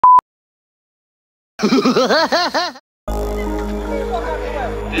This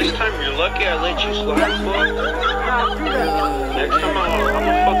time you're lucky I let you slide, fuck. Next time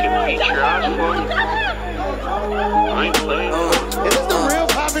I'ma fucking beat your ass, fuck. I ain't playing. Is this the real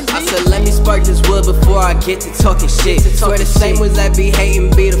Poppin? I said let me spark this wood before I get to talking shit. Swear the same ones that be hating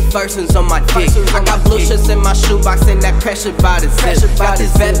be the first ones on my dick. I got blue shirts in my shoebox and that pressure by the zip. Got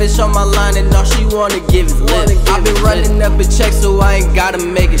this bad bitch on my line and all she wanna give is lip. I been running up a check so I ain't gotta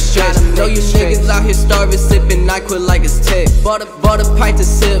make it stretch. Know you niggas out here starving, sipping NyQuil like it's tech. Bought a pint to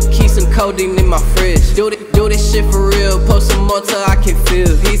sip, keep some codeine in my fridge. Do this shit for real, post some more till I can feel.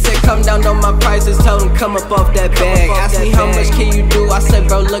 He said come down on my prices, told him come up off that bag. Asked me how much can you do, I said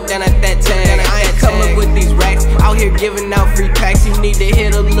bro look down at that tag. I ain't coming with these racks, out here giving out free packs. You need to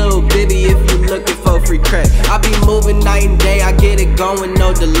hit a little bitty if you looking for free crack. I be moving night and day, I get it going,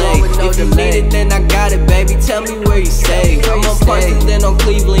 no delay. If you need it then I got it baby, tell me where you stay. I'm on Parsons then on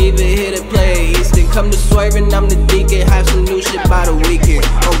Cleveland, even hit it play Easton. Come to swerving, I'm the deacon, have some new shit by the weekend.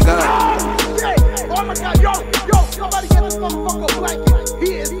 Oh god. Oh my god, yo, somebody get this motherfucker a blanket.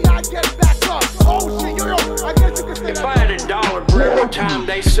 He is not getting back up. Oh shit, yo, I guess you can say that. If I had $1 for every time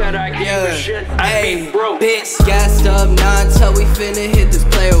they said I gave a shit, I'd be broke. Bitch, gassed up 9 till we finna hit this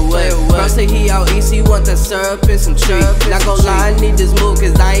play away. Bro say he out east, he want that syrup and some trees. Not gon' lie, I need this move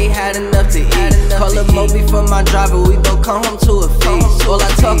cause I ain't had enough to eat. Call a Moby for my driver, we gon' come home to a feast. All I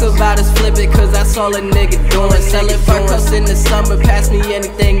talk about is flip it cause that's all a nigga doing. Sellin' fur coats in the summer, pass me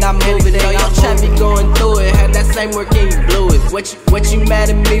anything, I move it. Yo, chat be going through it, had that same work and you blew it. What you mad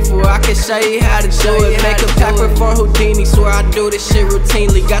at me for? I can show you how to do it. Make a paper for Houdini, swear I do this shit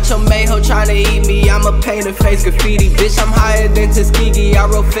routinely. Got your mayho tryna eat me, I'ma paint a face graffiti. Bitch, I'm higher than Tuskegee, I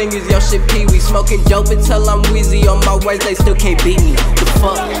roll fingers, yo shit pee-wee. Smoking dope until I'm wheezy, on my words they still can't beat me. The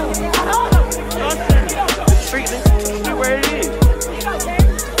fuck? Treatment, see where it is.